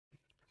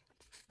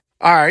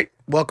All right,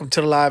 welcome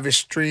to the live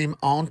stream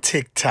on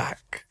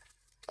TikTok.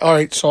 All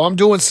right, so I'm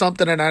doing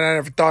something that I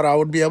never thought I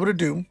would be able to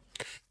do,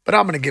 but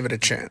I'm going to give it a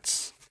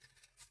chance.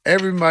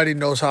 Everybody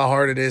knows how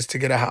hard it is to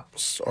get a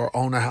house or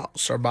own a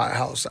house or buy a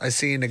house. I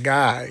seen a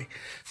guy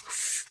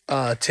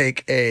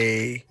take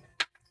a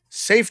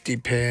safety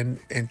pin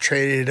and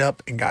traded it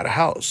up and got a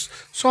house.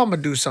 So I'm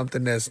going to do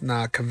something that's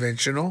not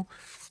conventional.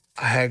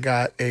 I had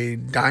got a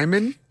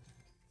diamond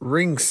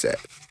ring set,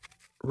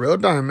 real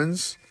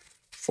diamonds,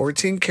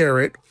 14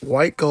 karat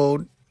white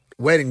gold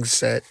wedding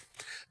set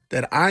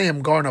that I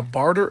am going to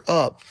barter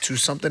up to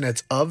something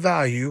that's of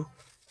value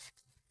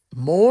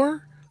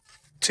more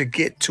to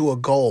get to a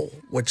goal,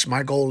 which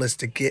my goal is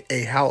to get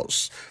a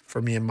house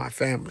for me and my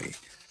family.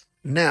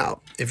 Now,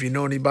 if you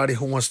know anybody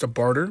who wants to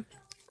barter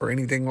or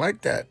anything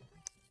like that,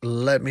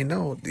 let me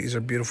know. These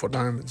are beautiful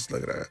diamonds.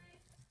 Look at that.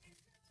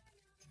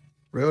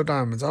 Real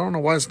diamonds. I don't know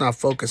why it's not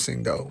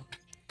focusing though.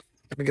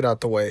 Let me get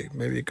out the way.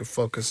 Maybe you could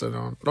focus it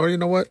on. Or you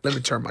know what? Let me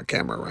turn my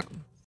camera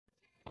around.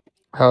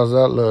 How's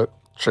that look?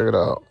 Check it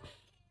out.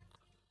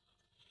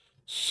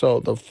 So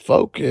the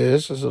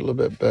focus is a little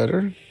bit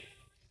better.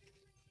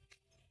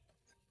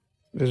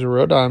 These are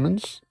real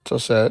diamonds. It's a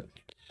set.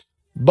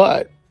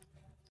 But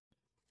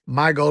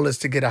my goal is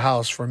to get a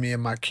house for me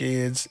and my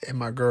kids and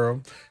my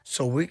girl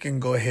so we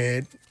can go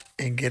ahead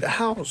and get a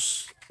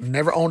house.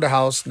 Never owned a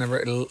house.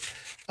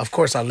 Of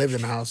course, I lived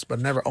in a house, but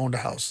never owned a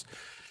house.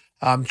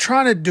 I'm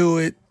trying to do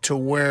it to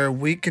where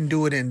we can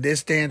do it in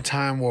this day and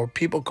time where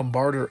people can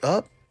barter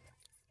up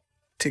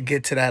to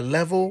get to that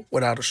level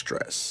without a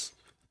stress.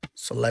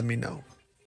 So let me know.